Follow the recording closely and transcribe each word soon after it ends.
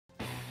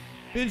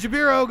Ben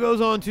Shapiro goes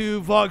on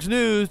to Fox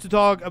News to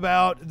talk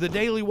about the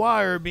Daily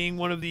Wire being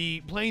one of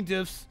the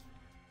plaintiffs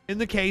in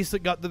the case that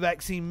got the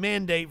vaccine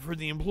mandate for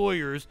the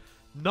employers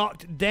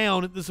knocked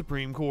down at the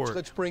Supreme Court.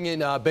 Let's bring in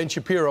Ben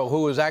Shapiro,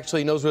 who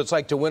actually knows what it's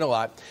like to win a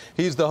lot.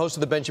 He's the host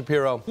of the Ben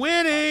Shapiro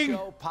Winning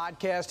Show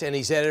podcast, and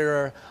he's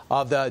editor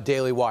of the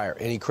Daily Wire.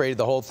 And he created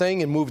the whole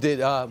thing and moved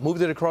it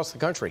across the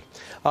country.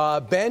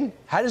 Ben,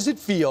 how does it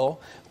feel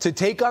to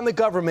take on the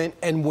government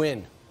and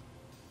win?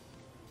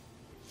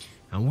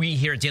 We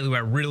here at Daily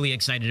Wire are really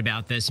excited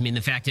about this. I mean,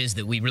 the fact is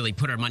that we really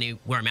put our money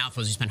where our mouth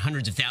was. We spent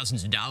hundreds of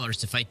thousands of dollars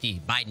to fight the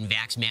Biden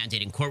vax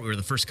mandate in court. We were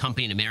the first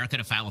company in America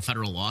to file a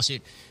federal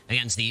lawsuit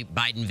against the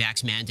Biden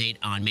vax mandate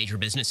on major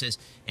businesses,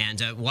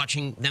 and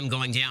watching them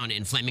going down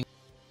in flaming.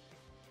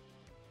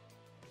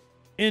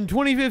 In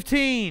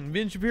 2015,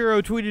 Ben Shapiro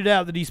tweeted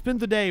out that he spent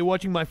the day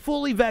watching my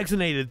fully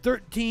vaccinated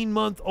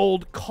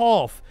 13-month-old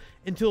cough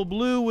until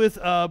blue with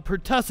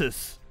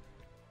pertussis.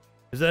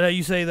 Is that how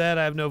you say that?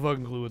 I have no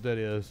fucking clue what that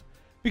is.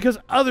 Because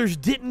others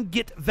didn't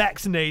get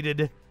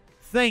vaccinated.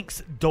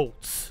 Thanks,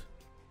 dolts.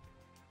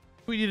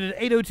 Tweeted at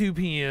 8:02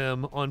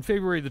 p.m. on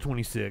February the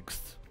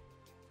 26th,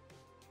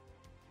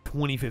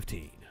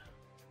 2015.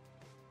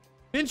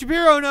 Ben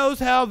Shapiro knows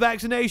how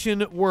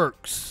vaccination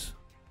works.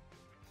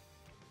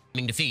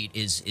 Defeat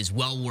is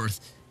well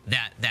worth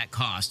that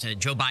cost.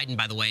 Joe Biden,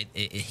 by the way,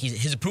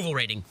 his approval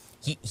rating,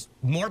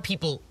 more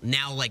people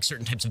now like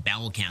certain types of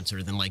bowel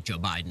cancer than like Joe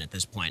Biden at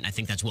this point. I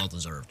think that's well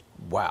deserved.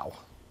 Wow.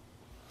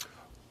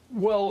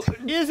 Well,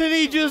 isn't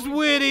he just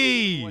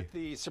witty? What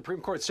the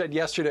Supreme Court said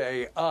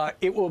yesterday,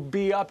 it will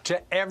be up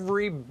to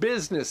every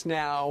business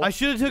now. I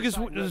should have took a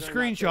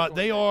screenshot.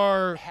 They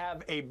are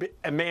have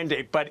a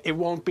mandate, but it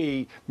won't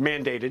be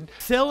mandated.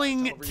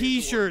 Selling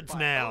T-shirts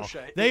now.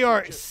 They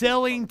are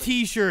selling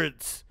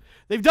T-shirts.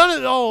 They've done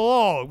it all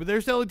along, but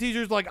they're selling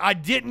T-shirts like "I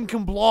didn't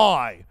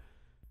comply,"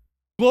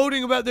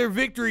 gloating about their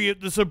victory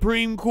at the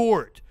Supreme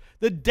Court.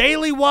 The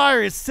Daily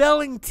Wire is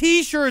selling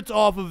T-shirts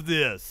off of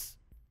this.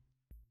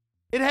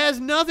 It has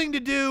nothing to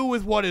do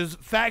with what is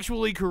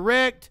factually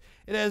correct.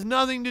 It has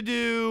nothing to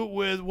do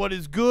with what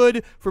is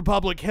good for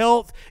public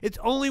health. It's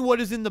only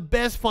what is in the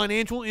best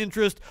financial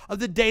interest of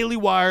the Daily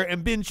Wire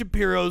and Ben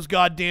Shapiro's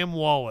goddamn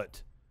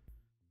wallet.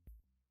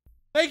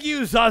 Thank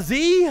you,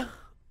 Zazie.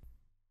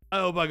 I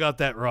hope I got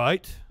that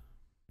right.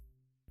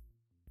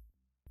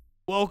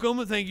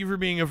 Welcome. Thank you for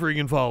being a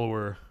freaking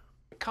follower.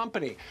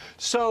 Company.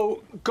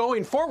 So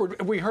going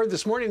forward, we heard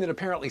this morning that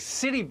apparently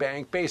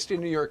Citibank, based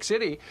in New York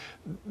City,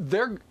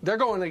 they're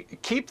going to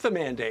keep the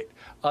mandate.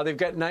 They've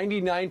got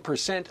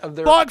 99% of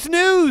their... Fox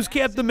News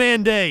kept the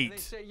mandate. They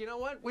say, you know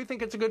what? We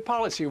think it's a good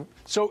policy.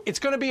 So it's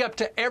going to be up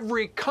to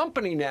every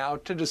company now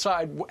to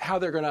decide how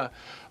they're going to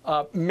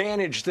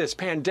manage this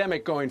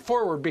pandemic going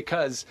forward,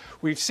 because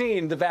we've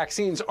seen the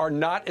vaccines are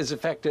not as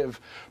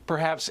effective,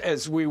 perhaps,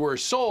 as we were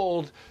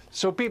sold.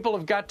 So people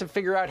have got to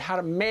figure out how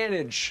to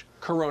manage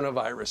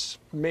coronavirus,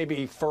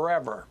 maybe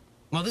forever.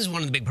 Well, this is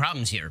one of the big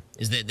problems here,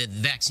 is that the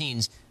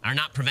vaccines are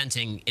not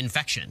preventing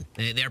infection.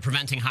 They're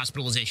preventing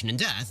hospitalization and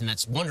death, and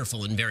that's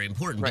wonderful and very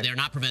important, but they're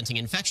not preventing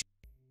infection.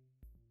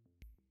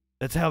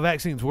 That's how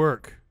vaccines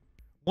work.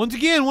 Once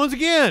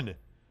again,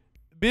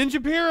 Ben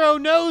Shapiro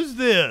knows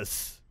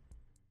this.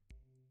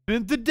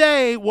 Spent the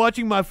day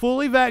watching my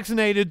fully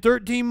vaccinated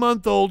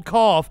 13-month-old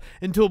cough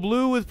until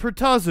blue with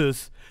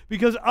pertussis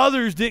because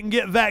others didn't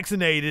get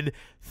vaccinated.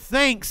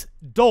 Thanks,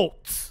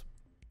 dolts.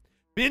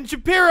 Ben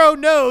Shapiro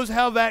knows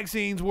how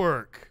vaccines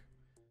work.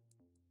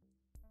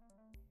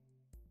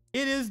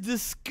 It is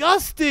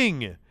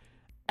disgusting.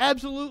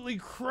 Absolutely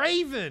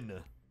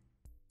craven.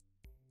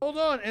 Hold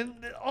on. And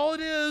all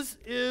it is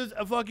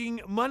a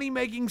fucking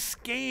money-making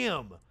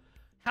scam.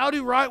 How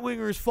do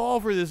right-wingers fall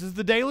for this? Is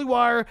the Daily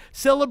Wire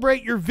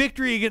celebrate your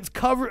victory against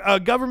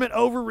government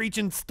overreach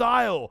and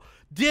style?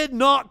 Did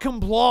not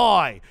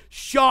comply.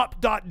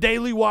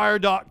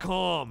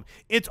 Shop.dailywire.com.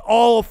 It's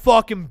all a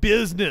fucking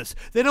business.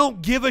 They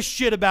don't give a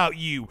shit about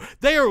you.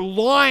 They are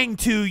lying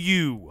to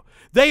you.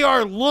 They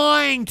are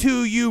lying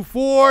to you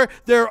for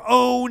their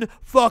own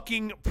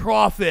fucking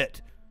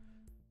profit.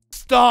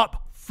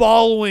 Stop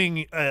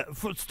falling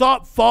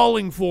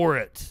for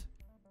it.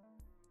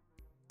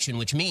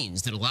 Which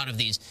means that a lot of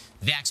these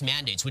vax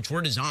mandates, which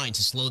were designed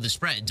to slow the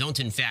spread, don't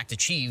in fact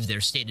achieve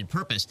their stated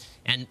purpose.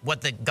 And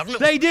what the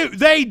government...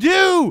 They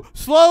do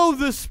slow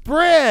the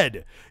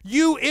spread.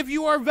 If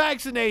you are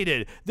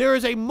vaccinated, there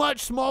is a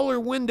much smaller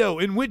window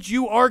in which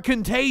you are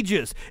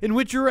contagious, in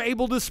which you're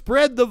able to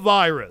spread the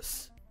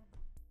virus.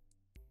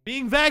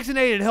 Being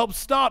vaccinated helps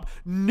stop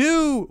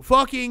new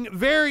fucking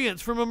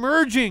variants from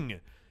emerging.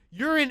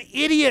 You're an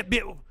idiot.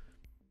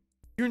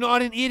 You're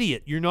not an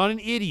idiot. You're not an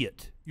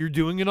idiot. You're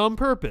doing it on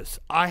purpose.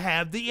 I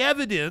have the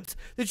evidence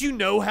that you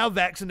know how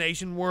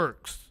vaccination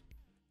works.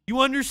 You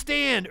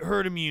understand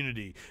herd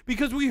immunity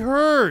because we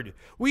heard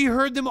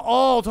them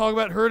all talk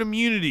about herd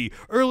immunity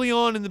early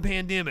on in the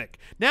pandemic.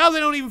 Now they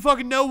don't even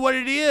fucking know what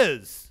it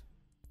is.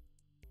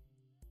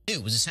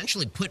 It was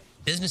essentially put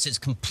businesses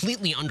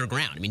completely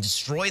underground. I mean,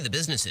 destroy the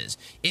businesses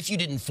if you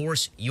didn't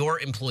force your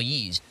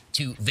employees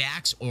to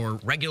vax or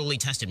regularly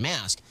tested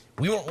mask.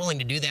 We weren't willing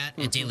to do that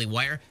at Daily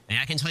Wire. And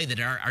I can tell you that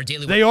our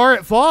Daily Wire... They are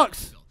at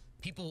Fox.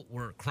 People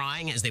were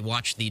crying as they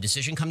watched the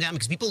decision come down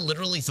because people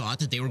literally thought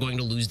that they were going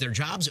to lose their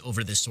jobs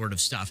over this sort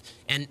of stuff.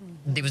 And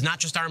it was not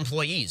just our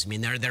employees. I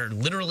mean, there are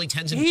literally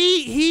tens of...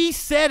 He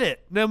said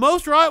it. Now,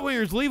 most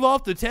right-wingers leave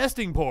off the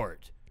testing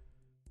part.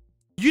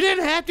 You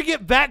didn't have to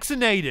get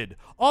vaccinated.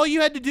 All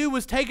you had to do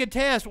was take a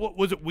test. What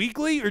was it,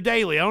 weekly or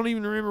daily? I don't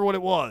even remember what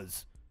it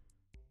was.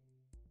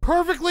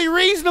 Perfectly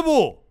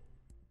reasonable.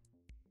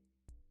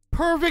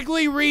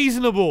 Perfectly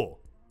reasonable.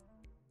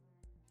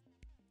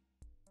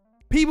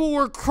 People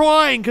were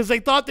crying because they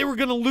thought they were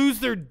going to lose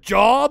their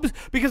jobs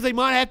because they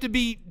might have to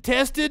be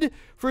tested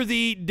for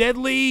the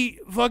deadly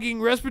fucking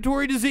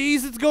respiratory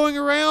disease that's going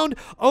around.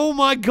 Oh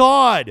my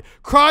God.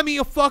 Cry me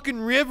a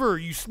fucking river,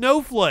 you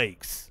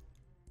snowflakes.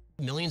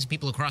 Millions of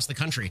people across the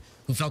country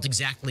who felt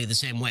exactly the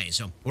same way.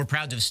 So we're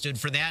proud to have stood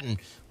for that, and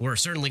we're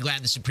certainly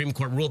glad the Supreme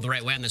Court ruled the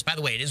right way on this. By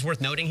the way, it is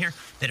worth noting here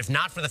that if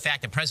not for the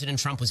fact that President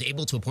Trump was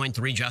able to appoint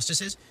 3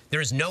 justices,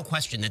 there is no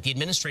question that the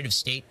administrative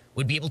state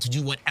would be able to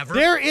do whatever...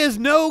 There is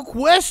no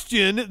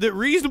question that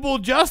reasonable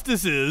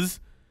justices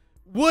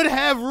would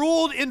have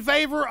ruled in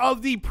favor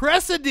of the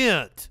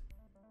precedent.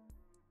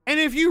 And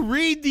if you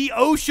read the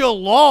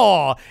OSHA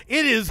law,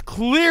 it is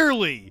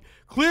clearly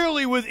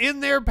within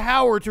their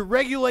power to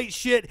regulate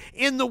shit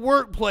in the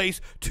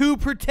workplace to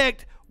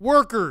protect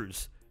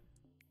workers.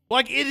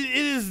 Like, it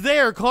is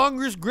there.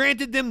 Congress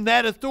granted them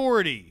that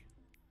authority.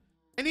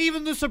 And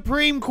even the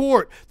Supreme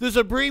Court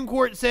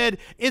said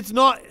it's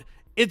not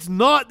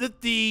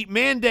that the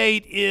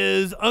mandate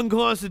is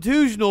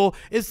unconstitutional,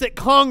 it's that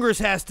Congress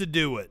has to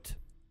do it.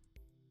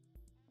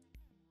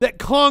 That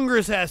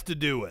Congress has to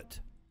do it.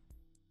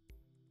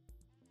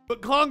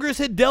 But Congress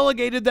had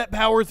delegated that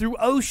power through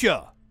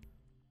OSHA.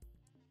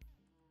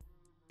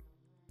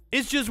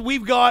 It's just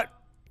we've got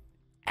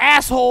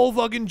asshole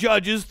fucking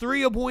judges,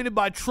 3 appointed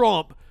by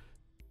Trump,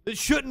 that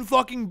shouldn't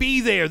fucking be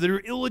there, that are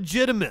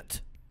illegitimate.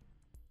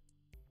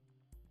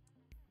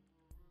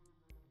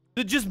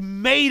 That just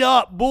made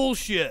up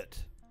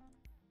bullshit.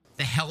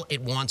 The hell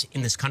it wants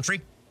in this country.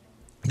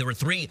 There were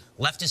 3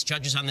 leftist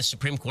judges on the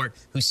Supreme Court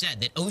who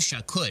said that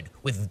OSHA could,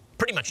 with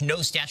pretty much no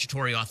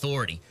statutory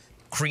authority,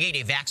 create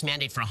a vax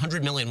mandate for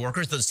 100 million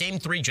workers. Those same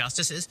 3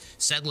 justices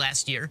said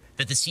last year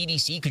that the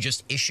CDC could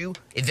just issue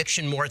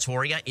eviction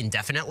moratoria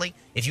indefinitely.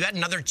 If you had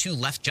another 2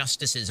 left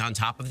justices on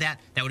top of that,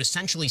 that would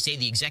essentially say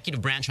the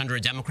executive branch under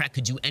a Democrat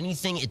could do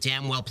anything it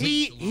damn well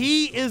pleased.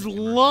 He is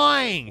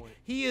lying.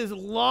 He is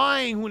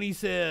lying when he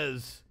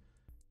says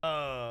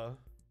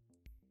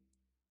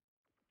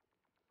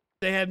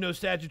they have no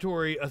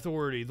statutory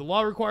authority. The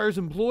law requires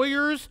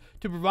employers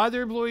to provide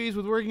their employees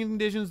with working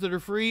conditions that are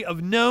free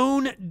of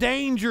known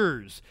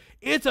dangers.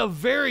 It's a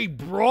very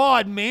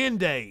broad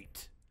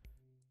mandate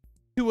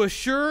to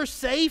assure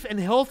safe and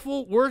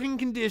healthful working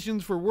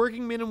conditions for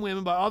working men and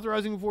women by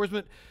authorizing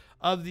enforcement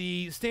of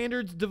the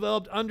standards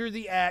developed under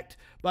the Act,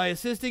 by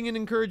assisting and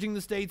encouraging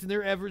the states in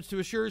their efforts to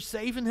assure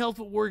safe and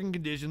healthful working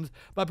conditions,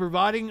 by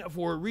providing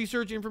for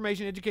research,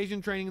 information, education,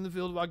 and training in the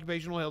field of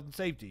occupational health and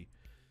safety.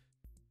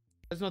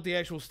 That's not the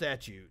actual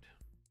statute.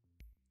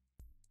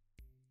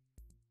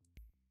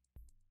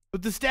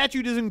 But the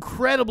statute is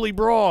incredibly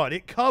broad.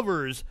 It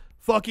covers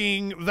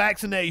fucking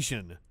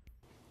vaccination.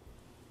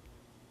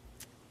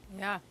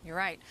 Yeah, you're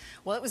right.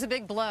 Well, it was a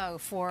big blow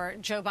for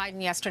Joe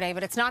Biden yesterday,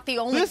 but it's not the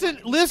only...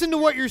 Listen to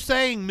what you're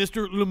saying,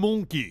 Mr.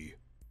 LeMonkey.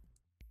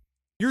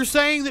 You're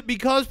saying that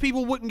because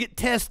people wouldn't get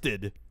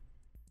tested,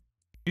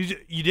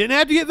 you didn't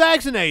have to get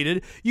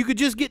vaccinated, you could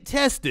just get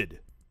tested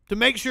to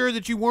make sure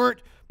that you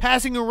weren't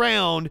passing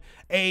around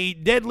a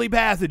deadly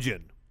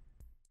pathogen.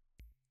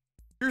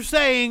 You're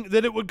saying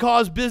that it would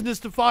cause business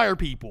to fire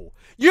people.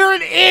 You're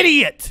an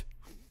idiot.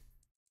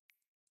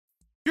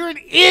 You're an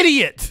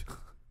idiot.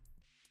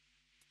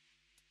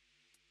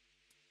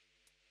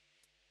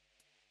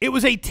 It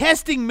was a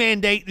testing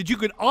mandate that you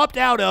could opt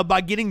out of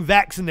by getting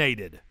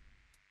vaccinated.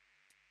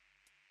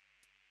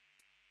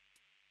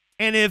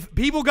 And if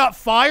people got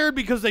fired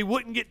because they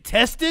wouldn't get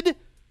tested,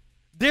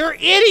 they're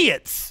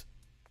idiots.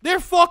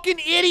 They're fucking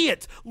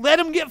idiots. Let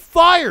them get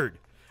fired.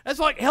 That's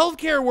like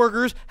healthcare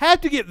workers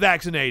have to get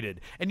vaccinated.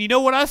 And you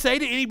know what I say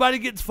to anybody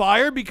who gets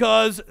fired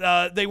because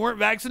they weren't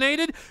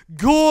vaccinated?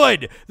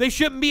 Good. They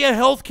shouldn't be a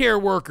healthcare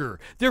worker.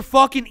 They're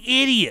fucking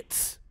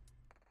idiots.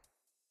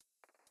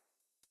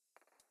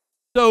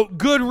 So,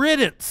 good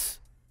riddance.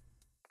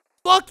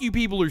 Fuck you,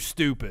 people are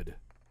stupid.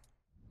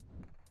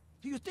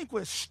 Do you think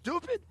we're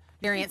stupid?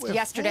 Experienced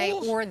yesterday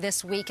or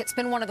this week. It's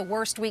been one of the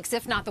worst weeks,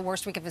 if not the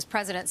worst week of his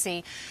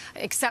presidency,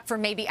 except for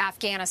maybe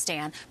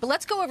Afghanistan. But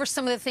let's go over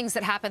some of the things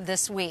that happened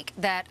this week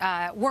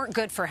that weren't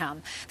good for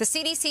him. The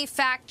CDC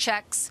fact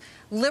checks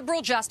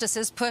liberal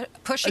justices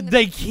pushing...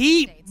 They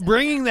keep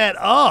bringing that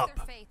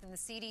up. Faith in The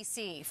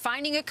CDC.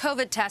 Finding a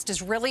COVID test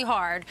is really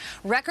hard.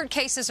 Record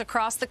cases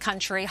across the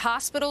country,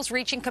 hospitals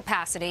reaching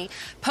capacity.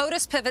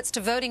 POTUS pivots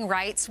to voting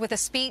rights with a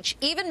speech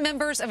even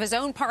members of his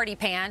own party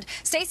panned.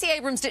 Stacey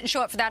Abrams didn't show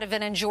up for that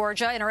event in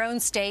Georgia, in her own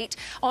state,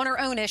 on her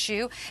own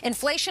issue.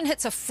 Inflation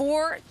hits a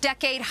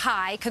 4-decade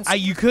high.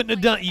 You couldn't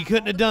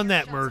have done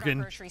that,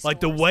 Merkin.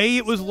 Like, the way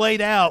it was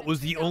laid out was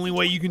the only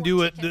way you can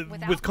do it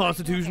with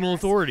constitutional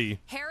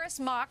authority. Harris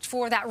mocked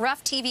for that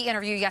rough TV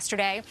interview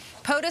yesterday.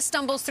 POTUS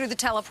stumbles through the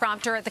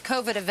teleprompter at the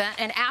COVID event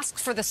and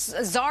asks for the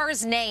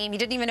czar's name. He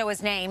didn't even know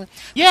his name.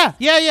 Yeah.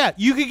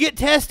 You could get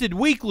tested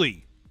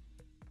weekly.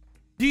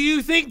 Do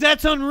you think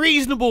that's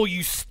unreasonable,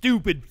 you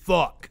stupid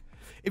fuck?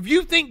 If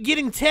you think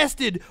getting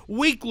tested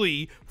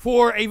weekly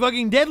for a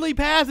fucking deadly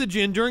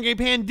pathogen during a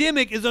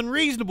pandemic is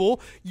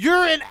unreasonable,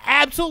 you're an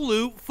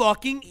absolute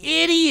fucking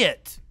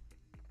idiot.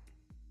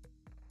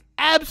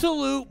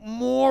 Absolute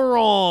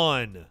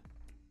moron.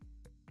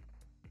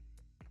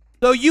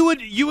 So you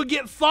would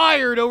get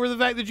fired over the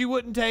fact that you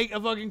wouldn't take a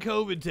fucking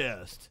COVID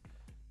test.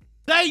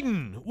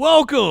 Satan,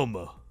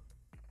 welcome.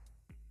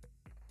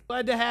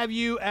 Glad to have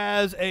you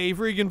as a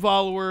freaking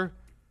follower.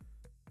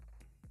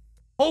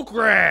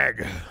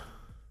 Hulkrag.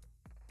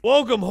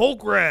 Welcome,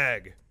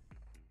 Hulkrag.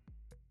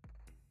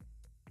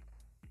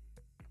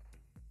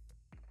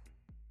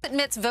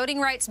 Admits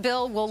voting rights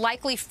bill will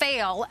likely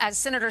fail as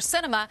Senator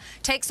Sinema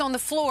takes on the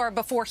floor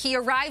before he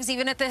arrives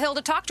even at the Hill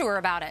to talk to her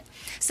about it.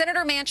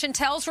 Senator Manchin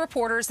tells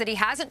reporters that he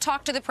hasn't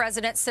talked to the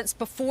president since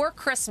before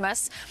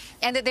Christmas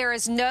and that there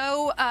is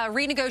no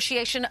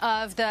renegotiation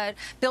of the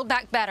Build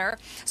Back Better.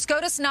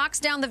 SCOTUS knocks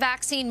down the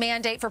vaccine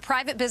mandate for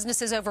private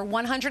businesses over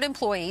 100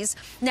 employees.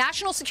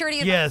 National Security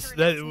Advisor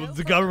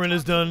the government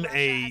has done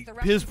a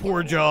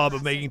piss-poor job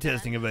of making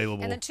testing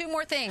available. And then two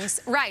more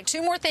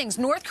things.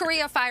 North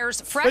Korea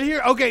fires fresh...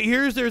 But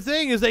here's their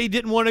thing, is they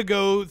didn't want to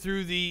go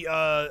through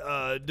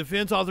the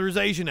Defense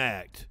Authorization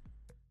Act.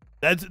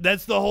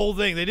 That's the whole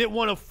thing. They didn't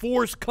want to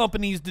force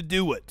companies to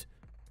do it.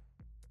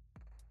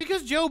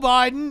 Because Joe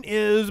Biden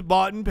is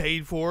bought and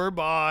paid for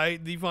by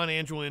the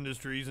financial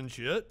industries and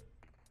shit.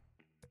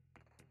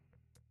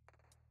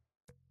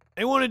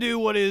 They want to do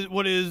what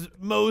is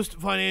most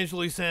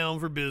financially sound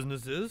for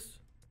businesses.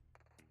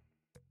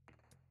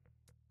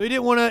 He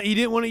didn't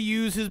want to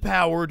use his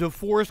power to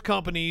force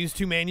companies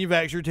to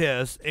manufacture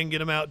tests and get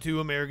them out to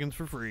Americans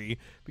for free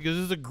because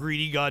this is a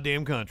greedy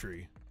goddamn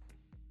country.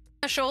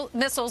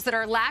 Missiles that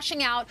are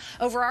lashing out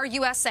over our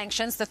U.S.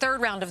 sanctions, the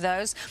third round of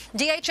those.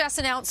 DHS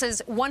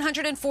announces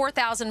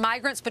 104,000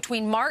 migrants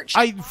between March...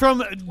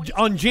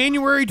 on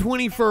January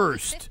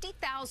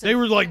 21st, they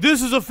were like,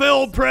 this is a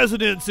failed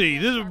presidency.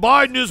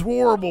 Biden is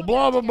horrible,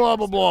 blah, blah, blah,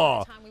 blah,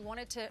 blah.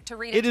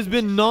 It has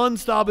been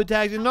nonstop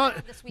attacks, and not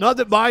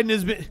that Biden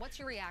has been. What's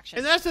your reaction?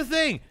 And that's the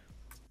thing,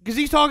 because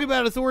he's talking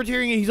about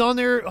authoritarian. He's on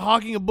there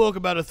hawking a book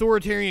about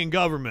authoritarian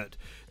government.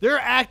 They're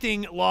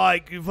acting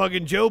like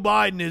fucking Joe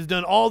Biden has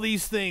done all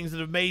these things that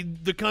have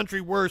made the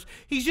country worse.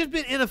 He's just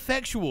been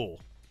ineffectual.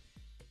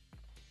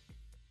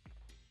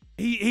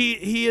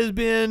 He has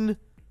been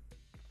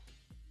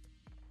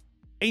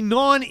a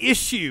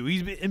non-issue.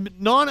 He's been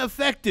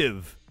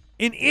non-effective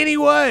in any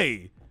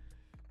way.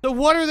 So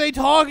what are they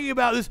talking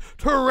about, this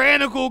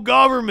tyrannical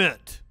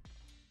government?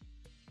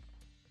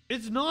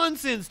 It's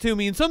nonsense to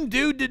me. And some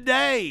dude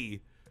today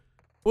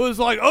was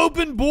like,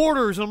 open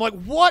borders. And I'm like,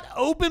 what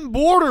open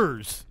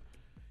borders?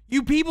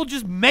 You people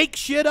just make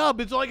shit up.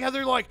 It's like how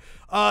they're like,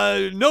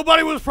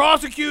 nobody was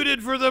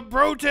prosecuted for the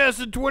protests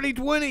in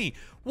 2020.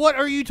 What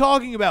are you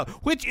talking about?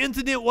 Which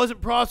incident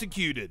wasn't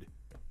prosecuted?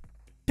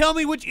 Tell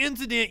me which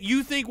incident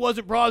you think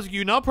wasn't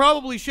prosecuted, and I'll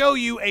probably show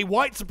you a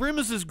white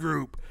supremacist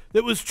group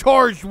that was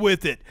charged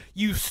with it,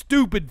 you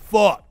stupid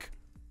fuck.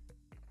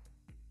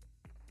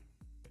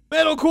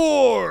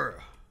 Metalcore.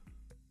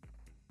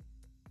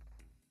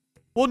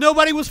 Well,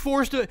 nobody was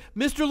forced to...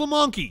 Mr.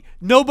 LaMonkey,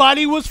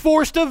 nobody was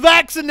forced to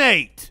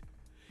vaccinate.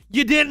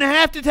 You didn't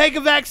have to take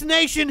a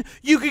vaccination.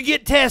 You could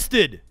get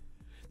tested.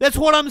 That's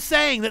what I'm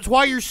saying. That's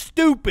why you're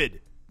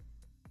stupid.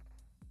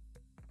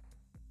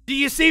 Do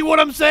you see what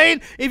I'm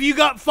saying? If you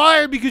got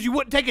fired because you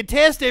wouldn't take a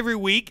test every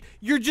week,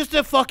 you're just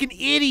a fucking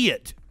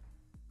idiot.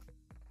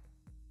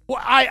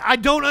 Well, I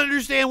don't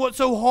understand what's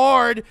so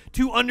hard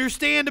to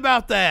understand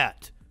about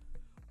that.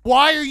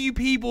 Why are you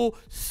people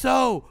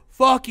so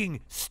fucking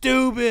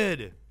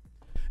stupid?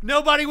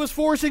 Nobody was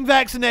forcing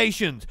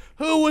vaccinations.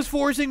 Who was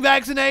forcing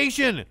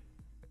vaccination?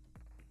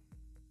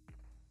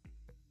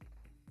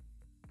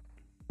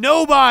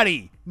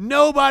 Nobody.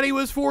 Nobody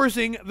was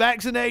forcing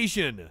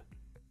vaccination.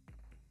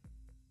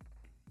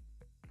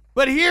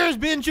 But here's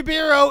Ben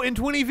Shapiro in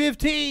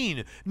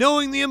 2015,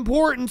 knowing the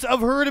importance of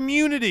herd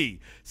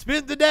immunity.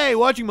 Spent the day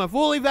watching my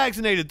fully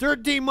vaccinated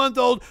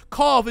 13-month-old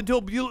cough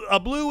until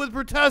blue with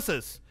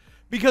pertussis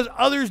because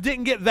others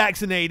didn't get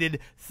vaccinated.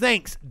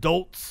 Thanks,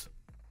 dolts.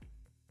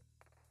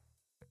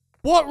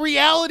 What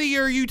reality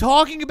are you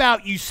talking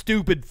about, you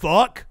stupid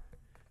fuck?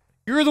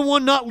 You're the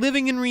one not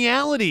living in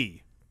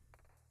reality.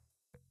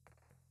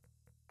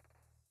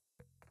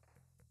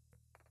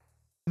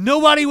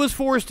 Nobody was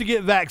forced to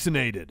get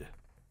vaccinated.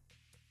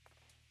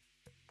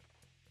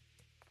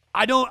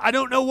 I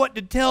don't know what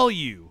to tell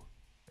you.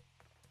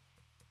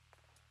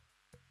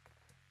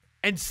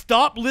 And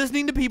stop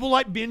listening to people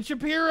like Ben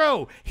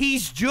Shapiro.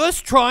 He's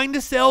just trying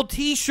to sell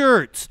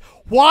t-shirts.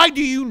 Why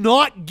do you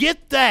not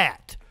get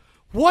that?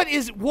 What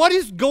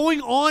is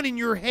going on in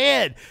your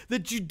head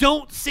that you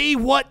don't see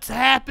what's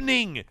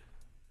happening?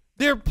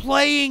 They're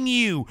playing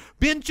you.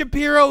 Ben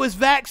Shapiro is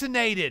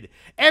vaccinated.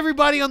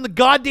 Everybody on the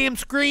goddamn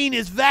screen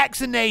is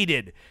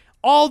vaccinated.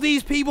 All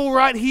these people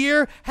right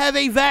here have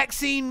a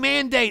vaccine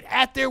mandate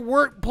at their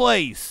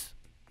workplace.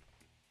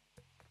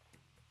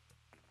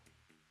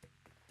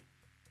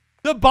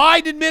 The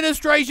Biden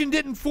administration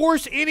didn't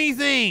force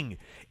anything.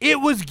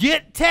 It was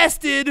get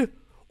tested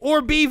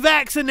or be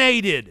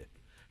vaccinated.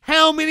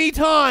 How many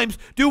times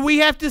do we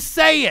have to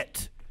say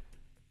it?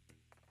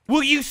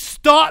 Will you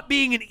stop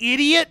being an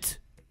idiot?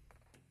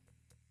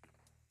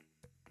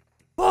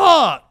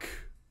 Fuck.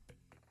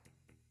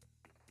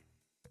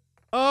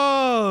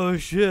 Oh,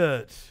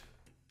 shit.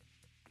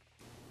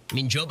 I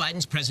mean, Joe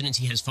Biden's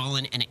presidency has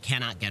fallen and it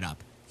cannot get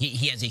up.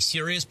 He has a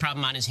serious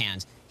problem on his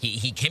hands.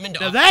 He came into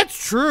office. Now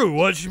that's true.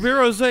 What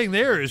Shapiro's saying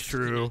there is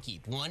true.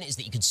 One is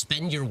that you could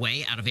spend your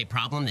way out of a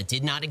problem that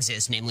did not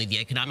exist, namely the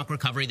economic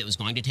recovery that was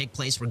going to take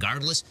place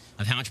regardless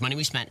of how much money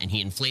we spent, and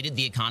he inflated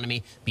the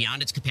economy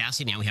beyond its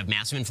capacity. Now we have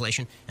massive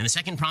inflation. And the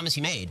second promise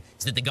he made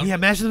is that the government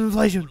massive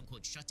inflation.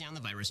 Quote, shut down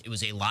the virus. It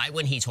was a lie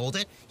when he told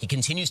it. He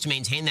continues to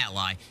maintain that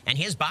lie, and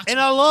he has boxed. And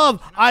I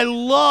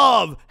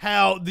love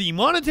how the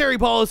monetary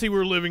policy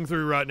we're living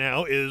through right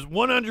now is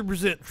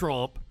 100%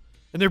 Trump,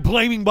 and they're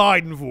blaming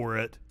Biden for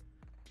it.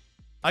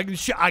 I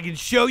can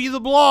show you the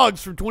blogs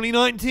from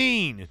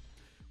 2019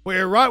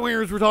 where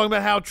right-wingers were talking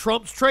about how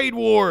Trump's trade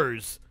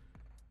wars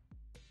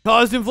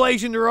caused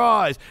inflation to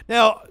rise.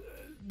 Now,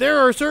 there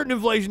are certain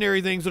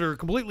inflationary things that are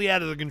completely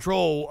out of the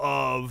control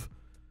of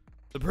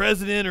the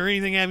president or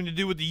anything having to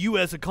do with the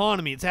U.S.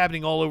 economy. It's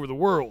happening all over the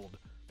world.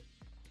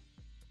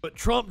 But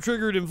Trump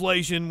triggered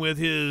inflation with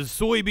his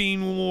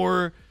soybean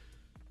war,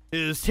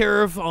 his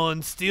tariff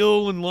on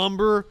steel and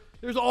lumber.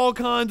 There's all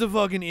kinds of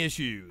fucking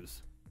issues.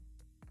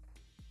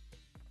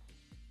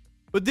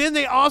 But then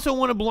they also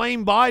want to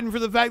blame Biden for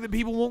the fact that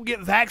people won't get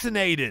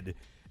vaccinated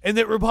and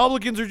that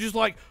Republicans are just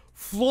like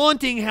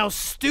flaunting how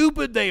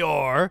stupid they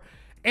are,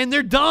 and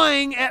they're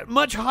dying at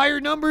much higher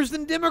numbers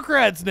than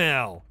Democrats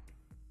now.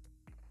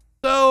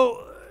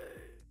 So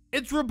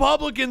it's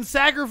Republicans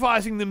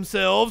sacrificing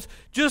themselves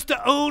just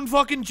to own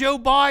fucking Joe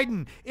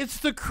Biden. It's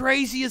the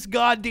craziest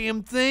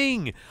goddamn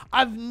thing.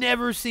 I've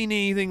never seen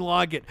anything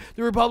like it.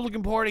 The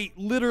Republican Party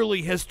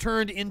literally has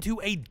turned into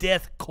a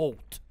death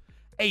cult.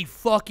 A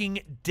fucking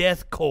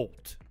death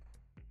cult.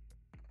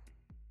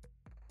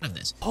 Of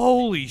this.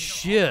 Holy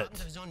shit.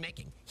 Of his own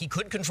making. He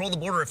could control the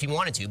border if he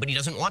wanted to, but he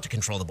doesn't want to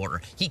control the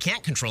border. He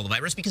can't control the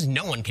virus because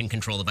no one can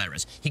control the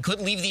virus. He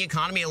could leave the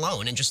economy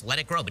alone and just let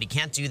it grow, but he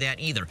can't do that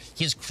either.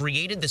 He has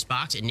created this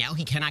box, and now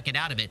he cannot get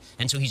out of it,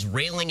 and so he's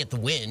railing at the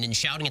wind and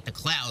shouting at the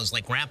clouds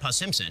like Grandpa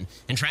Simpson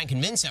and trying to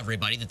convince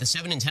everybody that the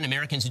 7 in 10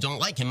 Americans who don't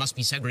like him must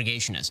be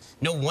segregationists.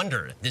 No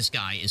wonder this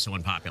guy is so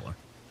unpopular.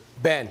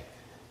 Ben,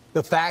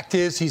 the fact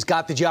is he's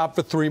got the job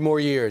for 3 more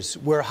years.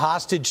 We're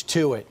hostage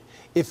to it.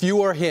 If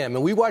you are him,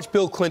 and we watch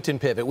Bill Clinton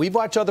pivot, we've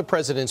watched other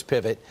presidents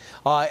pivot,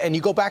 and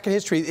you go back in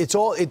history,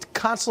 it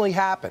constantly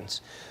happens.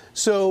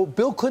 So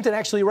Bill Clinton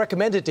actually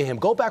recommended to him,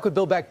 go back with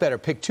Build Back Better,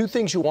 pick 2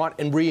 things you want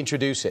and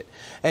reintroduce it.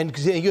 And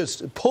he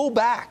goes, pull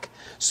back.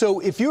 So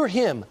if you're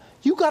him,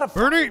 you got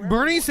to.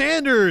 Bernie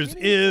Sanders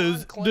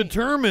is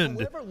determined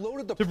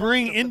to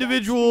bring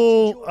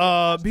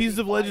individual pieces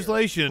of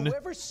legislation.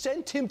 Whoever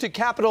sent him to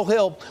Capitol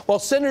Hill while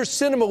Senator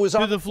Sinema was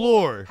on the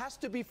floor has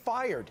to be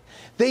fired.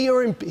 They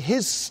are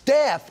his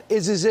staff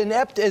is as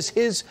inept as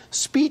his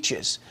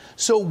speeches.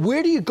 So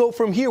where do you go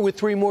from here with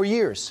 3 more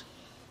years?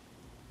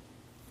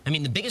 I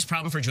mean, the biggest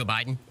problem for Joe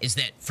Biden is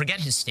that,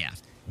 forget his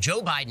staff.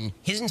 Joe Biden,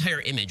 his entire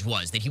image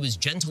was that he was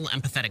gentle,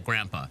 empathetic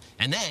grandpa.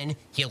 And then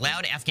he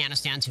allowed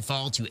Afghanistan to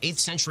fall to 8th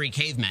century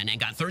cavemen and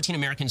got 13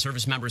 American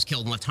service members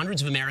killed and left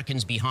hundreds of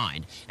Americans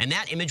behind. And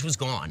that image was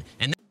gone.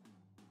 And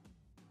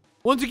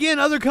once again,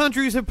 other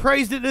countries have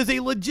praised it as a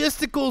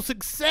logistical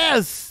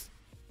success.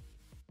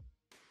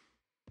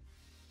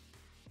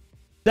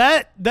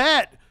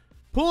 That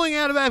pulling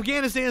out of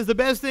Afghanistan is the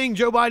best thing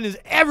Joe Biden has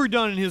ever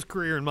done in his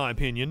career, in my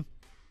opinion.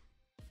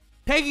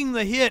 Taking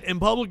the hit in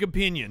public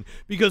opinion,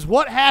 because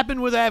what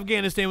happened with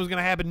Afghanistan was going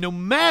to happen no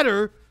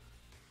matter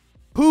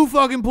who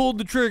fucking pulled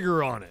the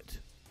trigger on it.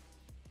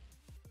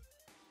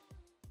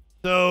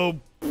 So,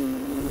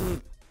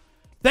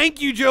 thank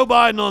you, Joe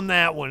Biden, on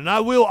that one. And I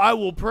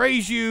will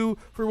praise you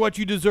for what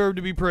you deserve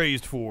to be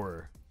praised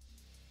for.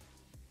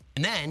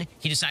 And then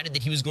he decided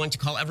that he was going to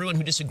call everyone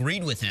who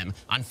disagreed with him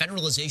on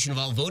federalization of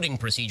all voting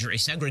procedure a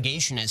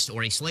segregationist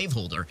or a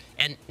slaveholder.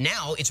 And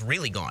now it's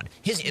really gone.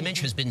 His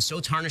image has been so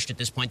tarnished at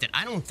this point that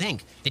I don't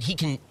think that he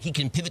can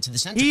pivot to the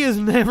center. He has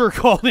never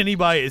called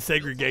anybody a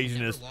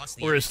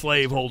segregationist or a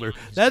slaveholder.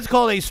 That's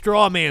called a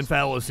straw man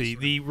fallacy.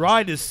 The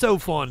right is so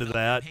fond of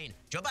that.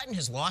 Joe Biden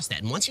has lost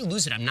that. And once you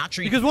lose it, I'm not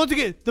sure. Because once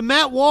again, the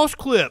Matt Walsh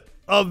clip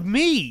of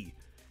me,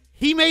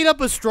 He made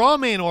up a straw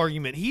man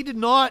argument. He did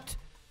not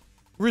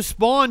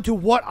respond to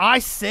what I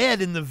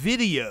said in the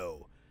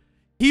video.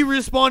 He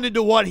responded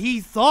to what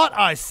he thought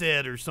I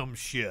said or some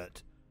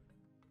shit.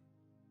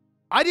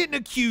 I didn't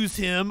accuse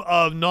him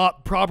of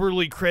not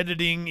properly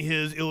crediting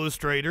his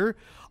illustrator.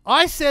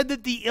 I said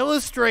that the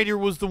illustrator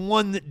was the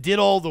one that did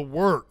all the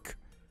work.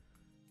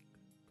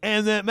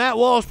 And that Matt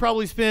Walsh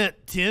probably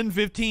spent 10,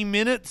 15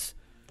 minutes,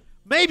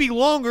 maybe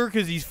longer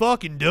because he's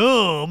fucking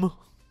dumb,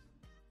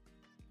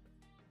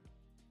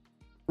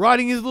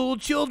 writing his little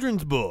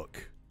children's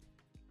book.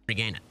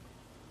 Regain it.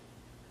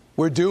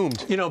 We're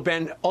doomed. You know,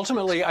 Ben,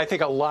 ultimately, I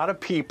think a lot of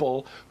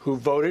people who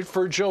voted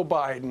for Joe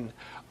Biden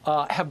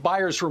have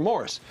buyer's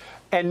remorse.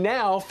 And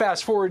now,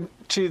 fast forward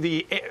to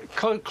the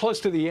close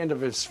to the end of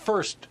his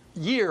first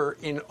year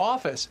in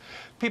office,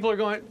 people are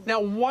going, now,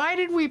 why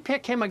did we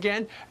pick him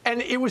again? And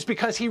it was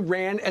because he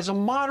ran as a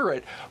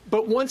moderate.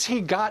 But once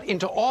he got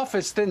into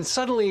office, then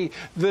suddenly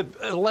the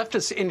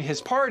leftists in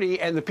his party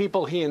and the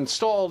people he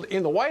installed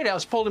in the White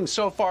House pulled him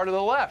so far to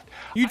the left.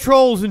 You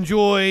trolls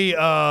enjoy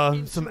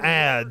some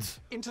ads.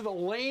 Into the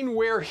lane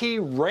where he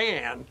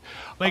ran.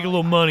 Make a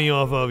little money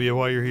off of you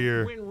while you're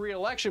here. Win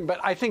re-election, but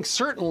I think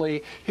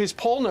certainly his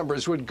poll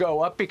numbers would go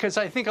up because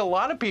I think a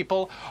lot of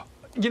people,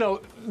 you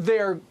know,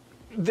 they're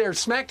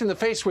smacked in the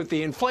face with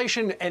the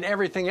inflation and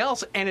everything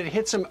else, and it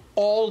hits them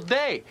all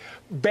day.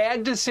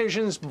 Bad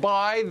decisions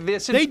by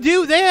this. They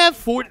do. They have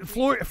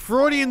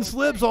Freudian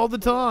slips all the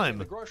time.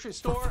 The grocery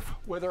store,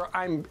 whether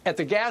I'm at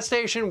the gas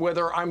station,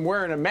 whether I'm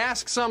wearing a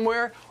mask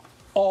somewhere,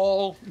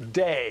 all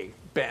day,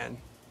 Ben.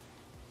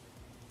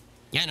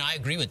 Yeah, no, I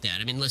agree with that.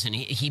 I mean, listen,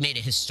 he made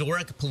a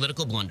historic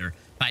political blunder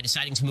by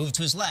deciding to move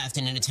to his left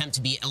in an attempt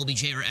to be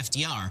LBJ or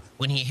FDR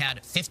when he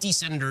had 50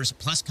 senators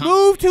plus...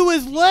 Move to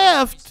his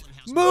left!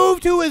 Move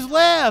to his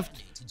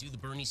left! ...to do the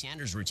Bernie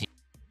Sanders routine.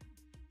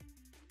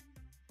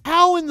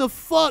 How in the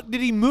fuck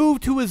did he move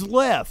to his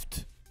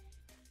left?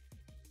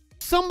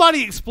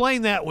 Somebody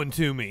explain that one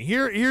to me.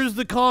 Here's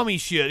the commie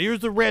shit. Here's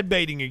the red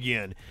baiting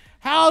again.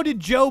 How did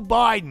Joe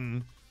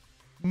Biden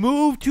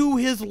move to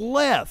his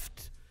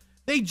left?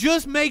 They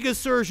just make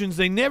assertions.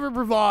 They never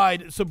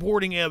provide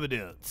supporting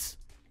evidence.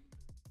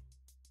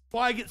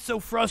 Why I get so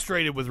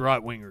frustrated with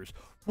right-wingers.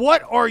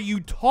 What are you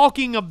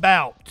talking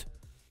about?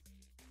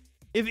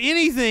 If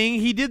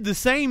anything, he did the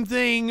same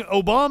thing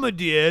Obama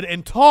did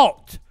and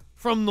talked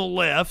from the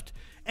left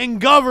and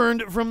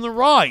governed from the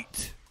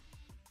right.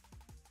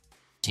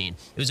 It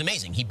was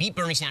amazing. He beat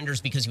Bernie Sanders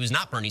because he was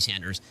not Bernie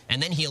Sanders,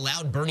 and then he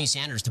allowed Bernie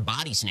Sanders to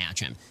body snatch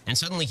him, and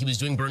suddenly he was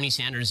doing Bernie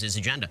Sanders'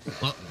 agenda.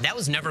 Well, that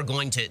was never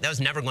going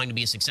to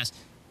be a success.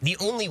 The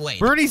only way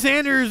Bernie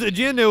Sanders'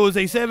 agenda was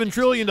a $7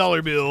 trillion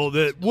bill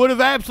that would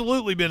have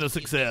absolutely been a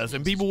success,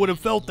 and people would have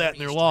felt that in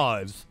their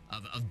lives.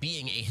 Of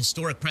being a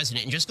historic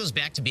president, and just goes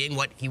back to being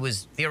what he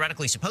was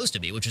theoretically supposed to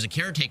be, which was a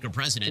caretaker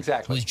president.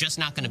 Exactly. Who's just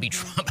not going to be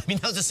Trump. I mean,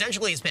 that was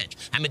essentially his pitch.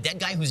 I'm a dead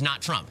guy who's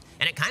not Trump.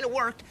 And it kind of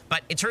worked,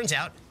 but it turns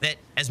out that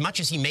as much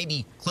as he may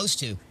be close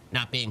to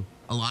not being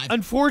alive...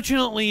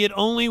 Unfortunately, it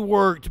only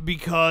worked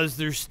because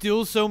there's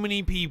still so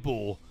many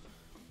people.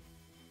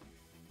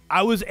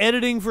 I was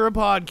editing for a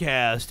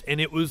podcast, and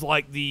it was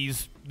like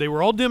these... They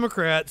were all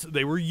Democrats.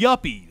 They were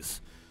yuppies.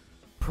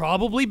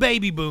 Probably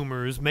baby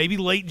boomers, maybe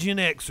late Gen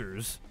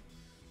Xers.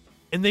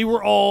 And they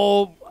were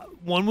all,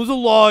 one was a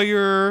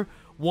lawyer,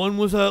 one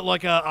was a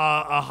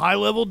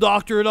high-level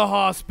doctor at a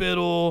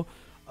hospital.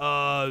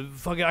 I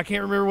can't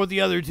remember what the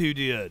other two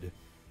did.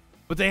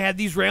 But they had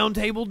these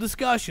roundtable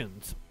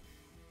discussions.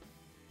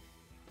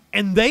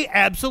 And they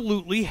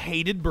absolutely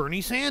hated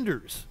Bernie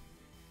Sanders.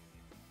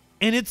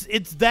 And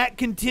it's that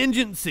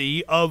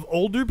contingency of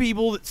older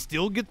people that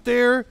still get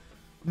their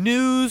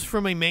news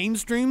from a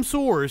mainstream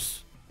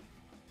source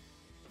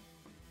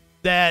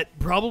that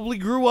probably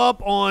grew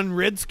up on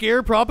Red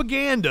Scare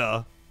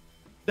propaganda.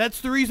 That's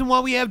the reason why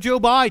we have Joe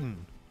Biden.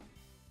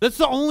 That's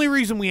the only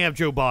reason we have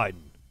Joe Biden.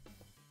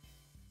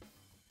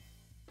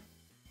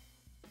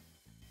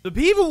 The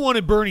people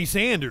wanted Bernie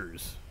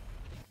Sanders.